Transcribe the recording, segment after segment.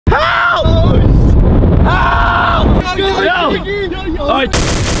Alright.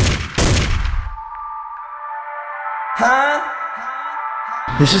 Huh?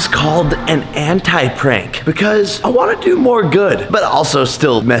 This is called an anti-prank because I want to do more good, but also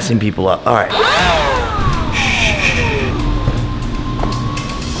still messing people up. All right.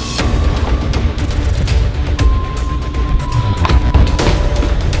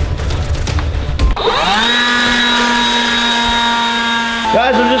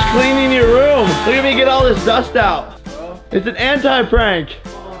 Guys, I'm just cleaning your room. Look at me get all this dust out. It's an anti-prank.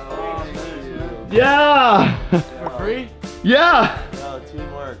 Yeah. For free? Yeah. No,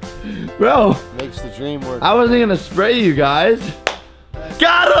 teamwork. Bro. Makes the dream work. I wasn't gonna spray you guys.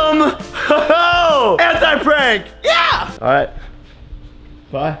 Got him! Oh, anti-prank! Yeah! Alright.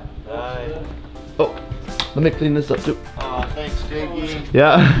 Bye. Bye. Oh, let me clean this up too. Aw, thanks, Jakey.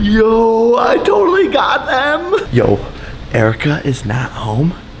 Yeah. Yo, I totally got them. Yo, Erica is not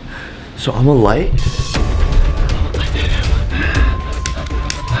home, so I'm gonna light.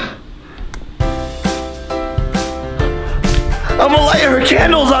 I'm gonna light her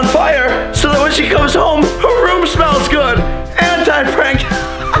candles on fire so that when she comes home, her room smells good. Anti-prank.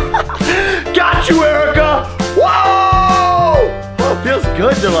 Got you, Erica. Whoa! Oh, it feels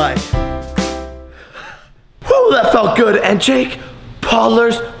good to light. Whoa, that felt good. And Jake,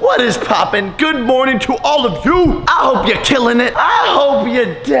 Paulers, what is poppin'? Good morning to all of you. I hope you're killing it. I hope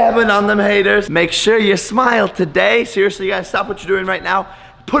you're dabbing on them haters. Make sure you smile today. Seriously, guys, stop what you're doing right now.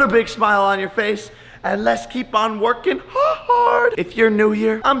 Put a big smile on your face. And let's keep on working hard. If you're new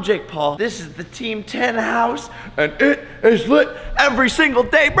here, I'm Jake Paul. This is the Team 10 house, and it is lit every single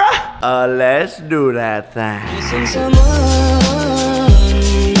day, bruh. Let's do that thing.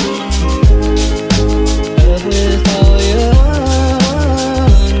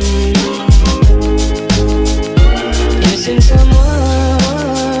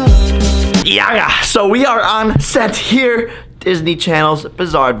 Yeah, so we are on set here. Disney Channel's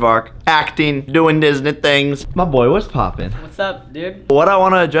Bizaardvark, acting, doing Disney things. My boy, what's poppin'? What's up, dude? What I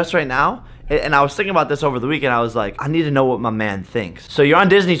want to address right now, and I was thinking about this over the weekend, I was like, I need to know what my man thinks. So you're on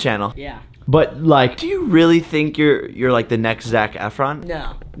Disney Channel. Yeah. But like, do you really think you're like the next Zac Efron?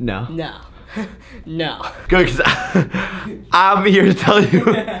 No. No. No. No. Good, because I'm here to tell you,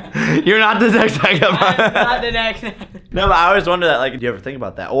 you're not the next Zac Efron. I'm not the next. No, but I always wonder that, like, do you ever think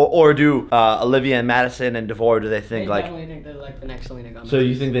about that? Or do Olivia and Madison and DeVore, do they think They like... definitely think they're like the next Selena Gomez. So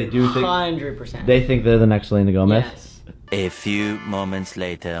you think they do think... 100%. They think they're the next Selena Gomez? Yes. A few moments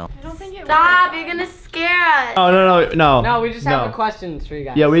later. I don't think it Stop, you're gonna scare us. Oh, no. No, we just have a question for you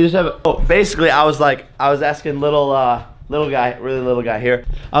guys. Yeah, we just have a... Oh, basically, I was asking little guy, really little guy here.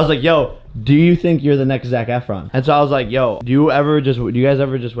 I was like, yo, do you think you're the next Zac Efron? And so I was like, yo, do you guys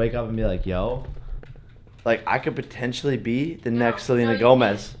ever just wake up and be like, yo, like I could potentially be the next Selena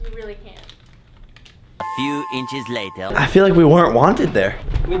Gomez? You really can't. A few inches later. I feel like we weren't wanted there.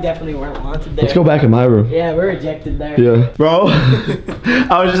 We definitely weren't wanted there. Let's go back in my room. Yeah, we're rejected there. Yeah. Bro,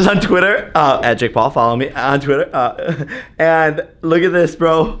 I was just on Twitter, at Jake Paul, follow me on Twitter, and look at this,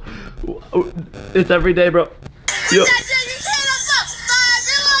 bro. It's every day, bro. Yo.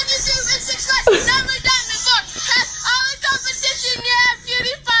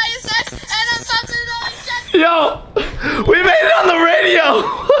 Yo, we made it on the radio.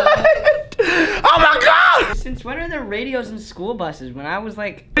 What? Oh my God. Since when are there radios in school buses? When I was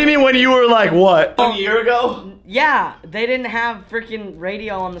like... What do you mean when you were like, what? A year ago? Yeah, they didn't have freaking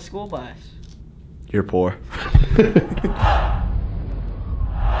radio on the school bus. You're poor.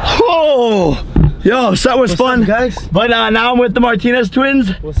 Oh, yo, so that was fun, guys. But now I'm with the Martinez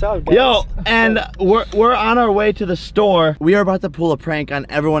twins. What's up, guys? Yo, and we're on our way to the store. We are about to pull a prank on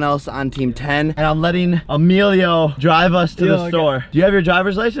everyone else on Team 10, and I'm letting Emilio drive us to the store. Okay. Do you have your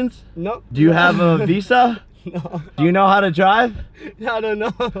driver's license? No. Do you have a visa? No. Do you know how to drive? I don't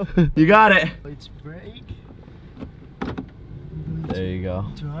know. You got it. It's brake. There you go.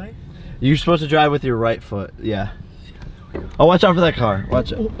 Drive. You're supposed to drive with your right foot. Yeah. Oh, watch out for that car.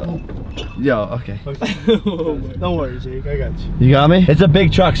 Watch it. Yo, okay. Don't worry, Jake. I got you. You got me? It's a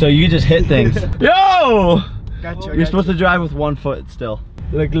big truck, so you can just hit things. Yo! Gotcha. You're supposed to drive with one foot still.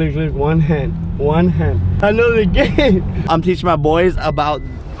 Look. One hand. One hand. I know the game. I'm teaching my boys about...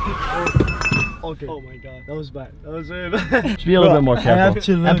 Okay. Oh my God. That was bad. That was very bad. Just be a little bit more careful. I have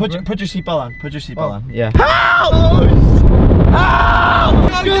to and look, put your seatbelt on. Put your seatbelt on. Yeah. Help!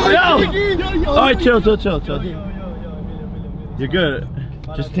 Help! Yo! Alright, chill. You're good.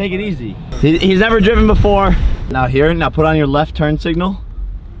 Just take it easy. He's never driven before. Now here, now put on your left turn signal.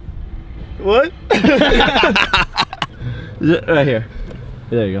 What? Right here.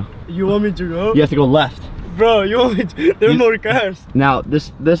 There you go. You want me to go? You have to go left. Bro, you want me to? There are more cars. Now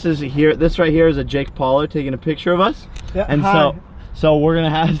this is here. This right here is a Jake Pauler taking a picture of us. Yeah, and hi. So we're gonna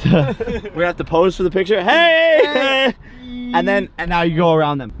have to pose for the picture. Hey! And now you go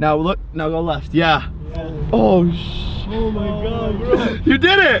around them. Now look, now go left. Yeah. Oh my god, bro. You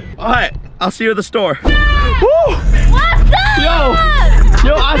did it! Alright, I'll see you at the store. Woo! What's up?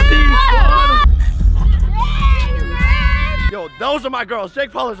 Yo, I see you, squad. Yo, those are my girls.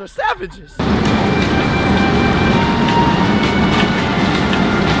 Jake Paulers are savages.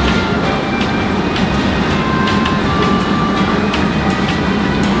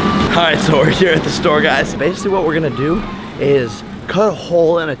 Alright, so we're here at the store, guys. Basically what we're gonna do is cut a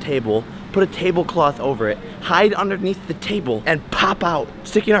hole in a table, put a tablecloth over it, hide underneath the table, and pop out,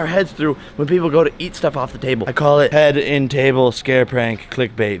 sticking our heads through when people go to eat stuff off the table. I call it head in table scare prank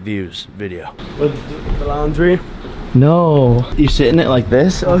clickbait views video. With the laundry? No. You sit in it like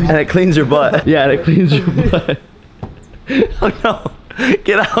this, and it cleans your butt. Yeah, and it cleans your butt. Oh no,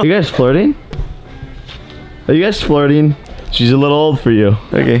 get out. Are you guys flirting? Are you guys flirting? She's a little old for you.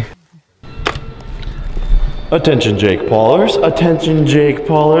 Okay. Attention Jake Paulers, attention Jake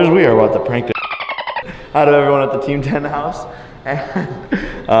Paulers. We are about to prank the out of everyone at the Team 10 house. And,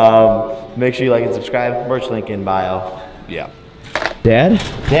 make sure you like and subscribe. Merch link in bio. Yeah. Dad?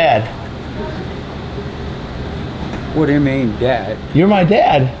 Dad. What do you mean, Dad? You're my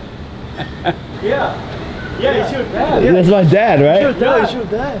dad. Yeah, he's your dad. That's my dad, right? He's your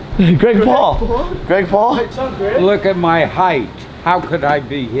dad. Greg Paul. Greg Paul? What's up, Greg? Look at my height. How could I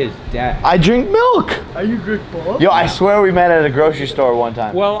be his dad? I drink milk. Are you Greg Paul? Yo, I swear we met at a grocery store one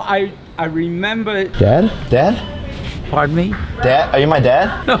time. Well, I remember. Dad? Dad? Pardon me? Dad? Are you my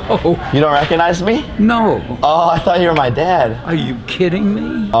dad? No. You don't recognize me? No. Oh, I thought you were my dad. Are you kidding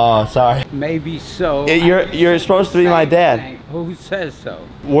me? Oh, sorry. Maybe so. You're supposed to be my dad. Who says so?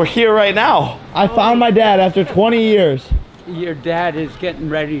 We're here right now. I found my dad after 20 years. Your dad is getting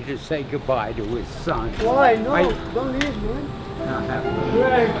ready to say goodbye to his son. Why? No, don't leave, man.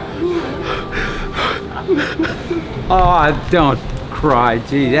 Greg. Oh, don't cry.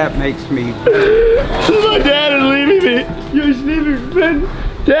 Gee, that makes me... My dad is leaving me. You're leaving, man.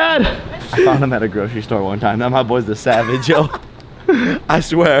 Dad. I found him at a grocery store one time. Now my boy's the savage, yo. I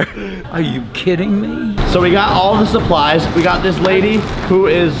swear. Are you kidding me? So we got all the supplies. We got this lady who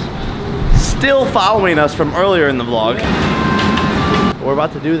is still following us from earlier in the vlog. We're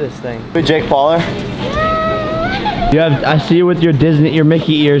about to do this thing. Hey, Jake Pauler. I see you with your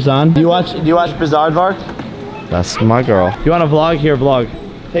Mickey ears on. Do you watch Bizaardvark? That's my girl. You want to vlog? Here, vlog.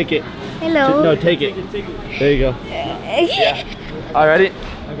 Take it. Hello. No, take it. There you go. Yeah. All right, ready?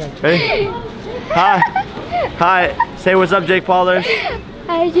 Okay. Ready? Hi. Hi. Say what's up, Jake Paulers.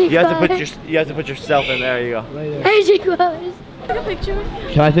 Hi, Jake. You have to put yourself in there. You go. Hi, Jake Paulers. Take a picture.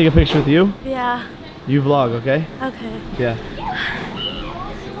 Can I take a picture with you? Yeah. You vlog, okay? Okay. Yeah.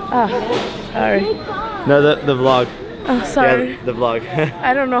 Oh, sorry. No, the vlog. Oh, sorry. Yeah, the vlog.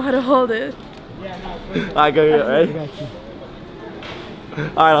 I don't know how to hold it. Alright, go, ready?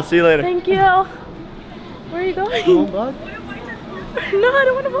 Alright, I'll see you later. Thank you. Where are you going? No, I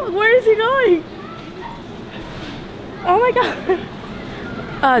don't want to vlog. Where is he going? Oh my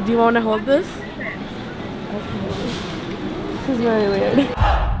god. Do you want to hold this? This is very weird.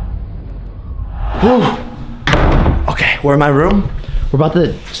 Okay, we're in my room. We're about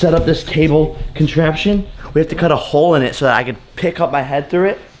to set up this table contraption. We have to cut a hole in it so that I can pick up my head through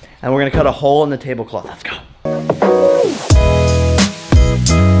it. And we're gonna cut a hole in the tablecloth. Let's go.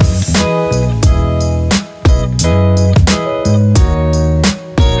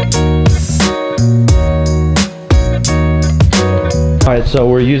 All right, so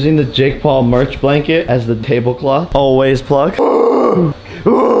we're using the Jake Paul merch blanket as the tablecloth. Always plug. All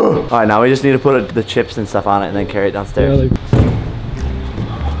right, now we just need to put the chips and stuff on it and then carry it downstairs.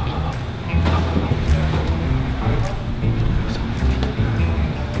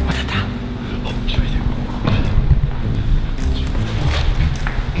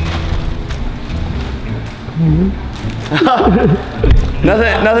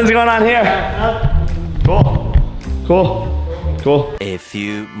 Nothing's going on here. Cool. A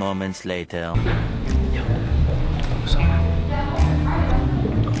few moments later.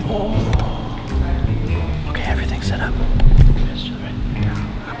 Okay, everything's set up.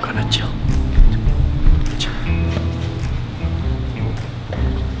 I'm gonna chill.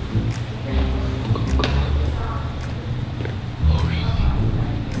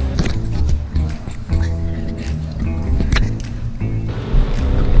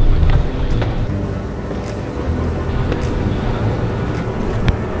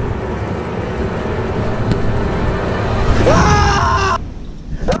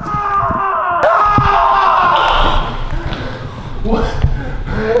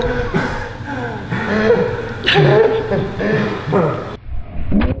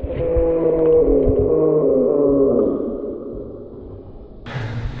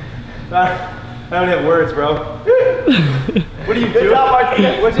 up,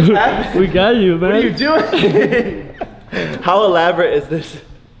 Martina? What's your hat? We got you, man. What are you doing? How elaborate is this?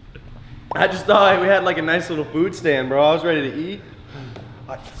 I just thought we had like a nice little food stand, bro. I was ready to eat.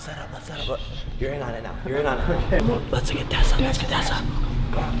 All right, let's set up. You're in on it now. You're in on it. Okay. Let's get Tessa.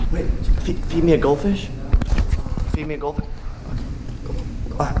 Wait, feed me a goldfish? Feed me a goldfish?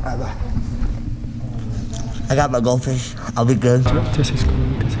 All right, bye. I got my goldfish. I'll be good. Tessa's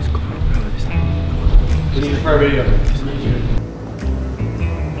calling. We need it for a video.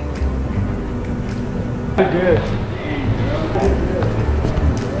 Good.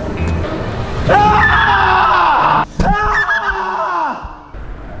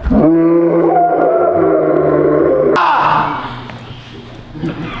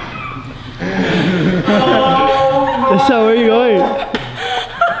 Tessa, where are you going?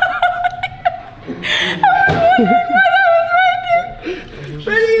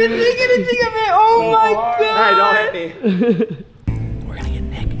 Oh my god! Hey, don't hit me. We're gonna get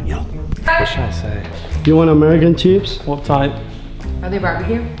Nick. Yo. What should I say? You want American chips? What type? Are they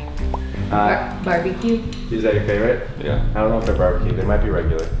barbecue? Barbecue? Is that your favorite? Yeah. I don't know if they're barbecue. They might be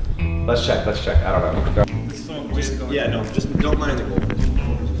regular. Let's check. I don't know. Yeah, no, just don't mind the goldfish.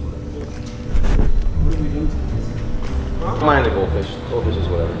 Don't mind the goldfish. Goldfish is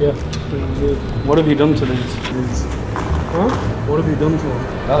whatever. Yeah. What have you done to these? Huh? What have you done to them?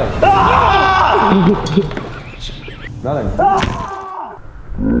 Nothing. Nothing.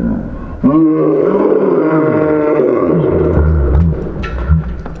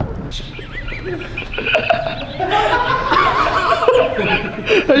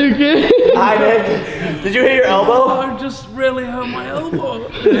 Are you kidding? Hi, Nick. Did you hit your elbow? I just really hurt my elbow.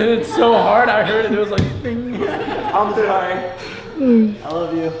 It's so hard. I heard it. It was like, ding. I'm sorry. I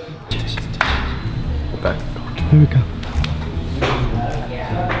love you. Okay. Here we go.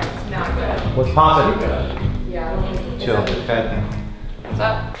 What's poppin'? Yeah. Chill. Fat. What's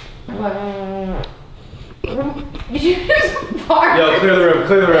up? Did you just fart? Yo, clear the room.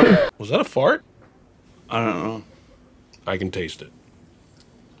 Clear the room. Was that a fart? I don't know. I can taste it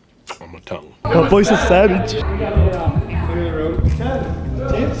on my tongue. My boy's a savage. Clear the room.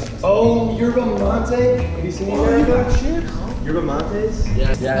 Chips? Oh, yerba mate? Have you seen these? Oh, you got chips? Yerba mates?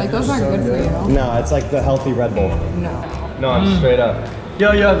 Yeah. Like, those aren't good for you. No, it's like the healthy Red Bull. No. No, I'm straight up.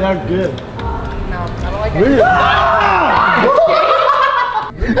 Yo, they're good. No, I don't like it.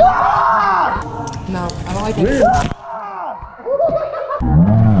 No, I don't like it.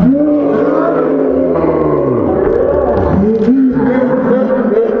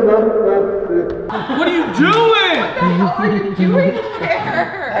 What are you doing? What are you doing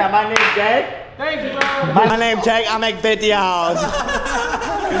there? Yeah, my name's Jake. Thanks, bro. My name's Jake. I make videos.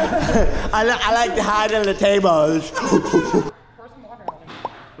 I like to hide under the tables.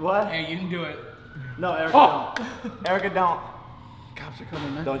 What? Hey, you can do it. No, Erica, don't. Erica, don't. Cops are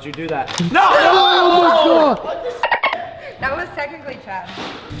coming, man. Don't you do that. No! Oh my god! That was technically Chad.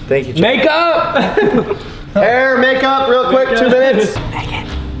 Thank you, Jake. Makeup! Hair, makeup, real quick, 2 minutes.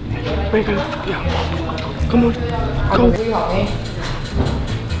 Come on. Will you help me?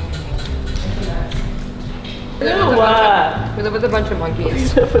 What? We live with a bunch of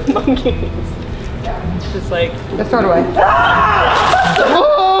monkeys. With monkeys. Just like. Let's throw it away.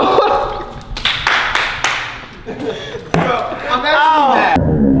 I'm actually mad.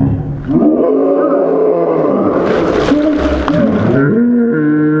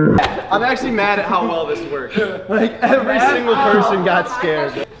 I'm actually mad at how well this worked. Like, every single person got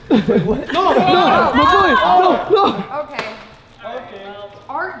scared. No! Okay.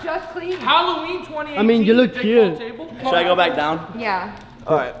 Art just clean. Halloween 2018. I mean, you look cute. Should I go back down? Yeah.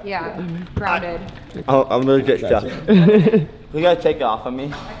 Alright. Yeah. Grounded. I'm gonna get stuff. You gotta take it off of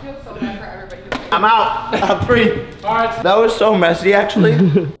me. I feel so bad for everybody. I'm out. I'm free. Alright. That was so messy, actually.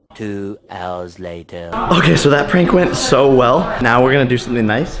 2 hours later. Okay, so that prank went so well. Now we're gonna do something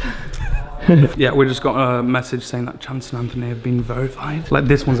nice. Yeah, we just got a message saying that Chance and Anthony have been verified. Like,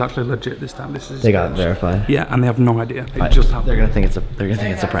 this one's actually legit this time. This is. They got verified. Yeah, and they have no idea. It just happened. They're gonna think it's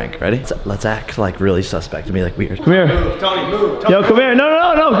a prank. Ready? Let's act like really suspect and be like weird. Come here. Move, Tony, move. Yo, come here.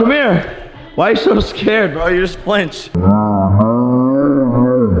 No, come here. Why are you so scared, bro? You just flinch.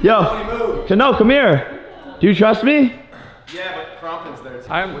 Yo. No, come here. Do you trust me? Yeah, but Crompton's there.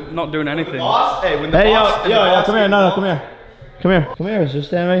 I'm not doing anything. Boss? Hey, when the Hey, boss... yo, come here. No, come here. Come here. Just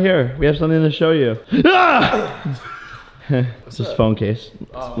stand right here. We have something to show you. Ah! It's this phone case.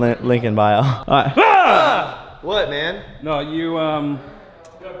 Link in bio. All right. What, man? No, you,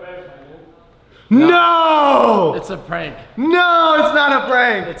 No! It's a prank. No, it's not a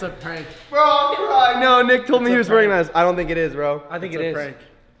prank. It's a prank. Bro, I'm crying. No, Nick told me he was wearing this. I don't think it is, bro. I think it's it a is. Prank.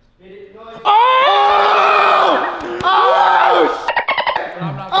 Oh! Oh!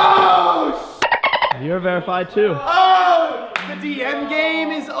 You're verified too. Oh! The DM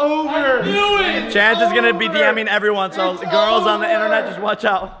game is over. Chance is gonna be DMing everyone, so girls on the internet, just watch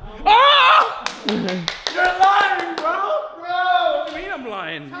out. Ah! You're lying, bro. What do you mean I'm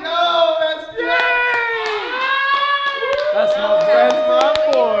lying? Yo, that's That's my friend from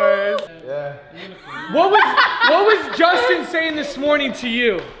boys. Yeah. What was Justin saying this morning to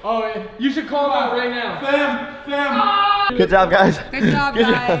you? Oh, yeah. You should call him out right now. Fam. Good job, guys. Good job,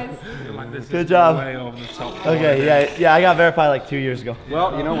 guys. Good job. Way over the top. Okay, yeah, I got verified like 2 years ago.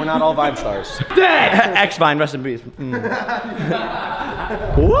 Well, you know, we're not all Vine stars. X-Vine, rest in peace.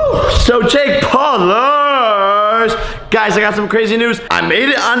 Woo! So Jake Paulers! Guys, I got some crazy news. I made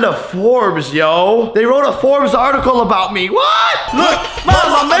it onto Forbes, yo. They wrote a Forbes article about me. What? Look,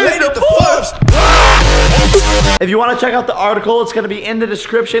 Mom, I made it to Forbes! If you want to check out the article, it's going to be in the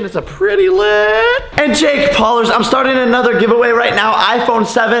description. It's a pretty lit. And Jake Paulers, I'm starting another giveaway right now, iPhone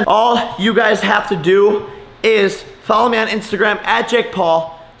 7. All you guys have to do is follow me on Instagram at Jake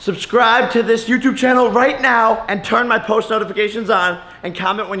Paul. Subscribe to this YouTube channel right now and turn my post notifications on and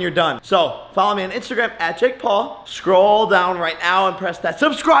comment when you're done. So follow me on Instagram at Jake Paul. Scroll down right now and press that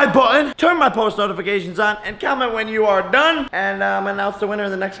subscribe button. Turn my post notifications on and comment when you are done. And announce the winner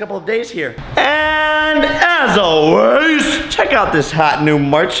in the next couple of days here. And as always, check out this hot new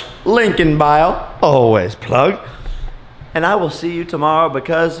merch. Link in bio. Always plug. And I will see you tomorrow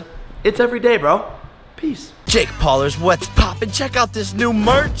because it's every day, bro. Peace. Jake Paulers, what's poppin'? Check out this new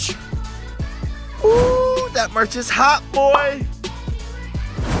merch. Ooh, that merch is hot, boy.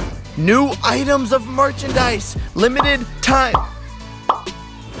 New items of merchandise. Limited time.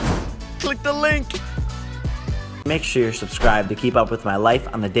 Click the link. Make sure you're subscribed to keep up with my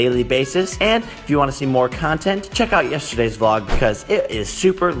life on a daily basis. And if you want to see more content, check out yesterday's vlog because it is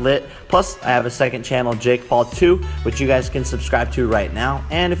super lit. Plus, I have a second channel, Jake Paul 2, which you guys can subscribe to right now.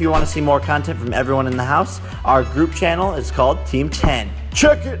 And if you want to see more content from everyone in the house, our group channel is called Team 10.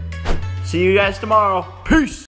 Check it. See you guys tomorrow. Peace.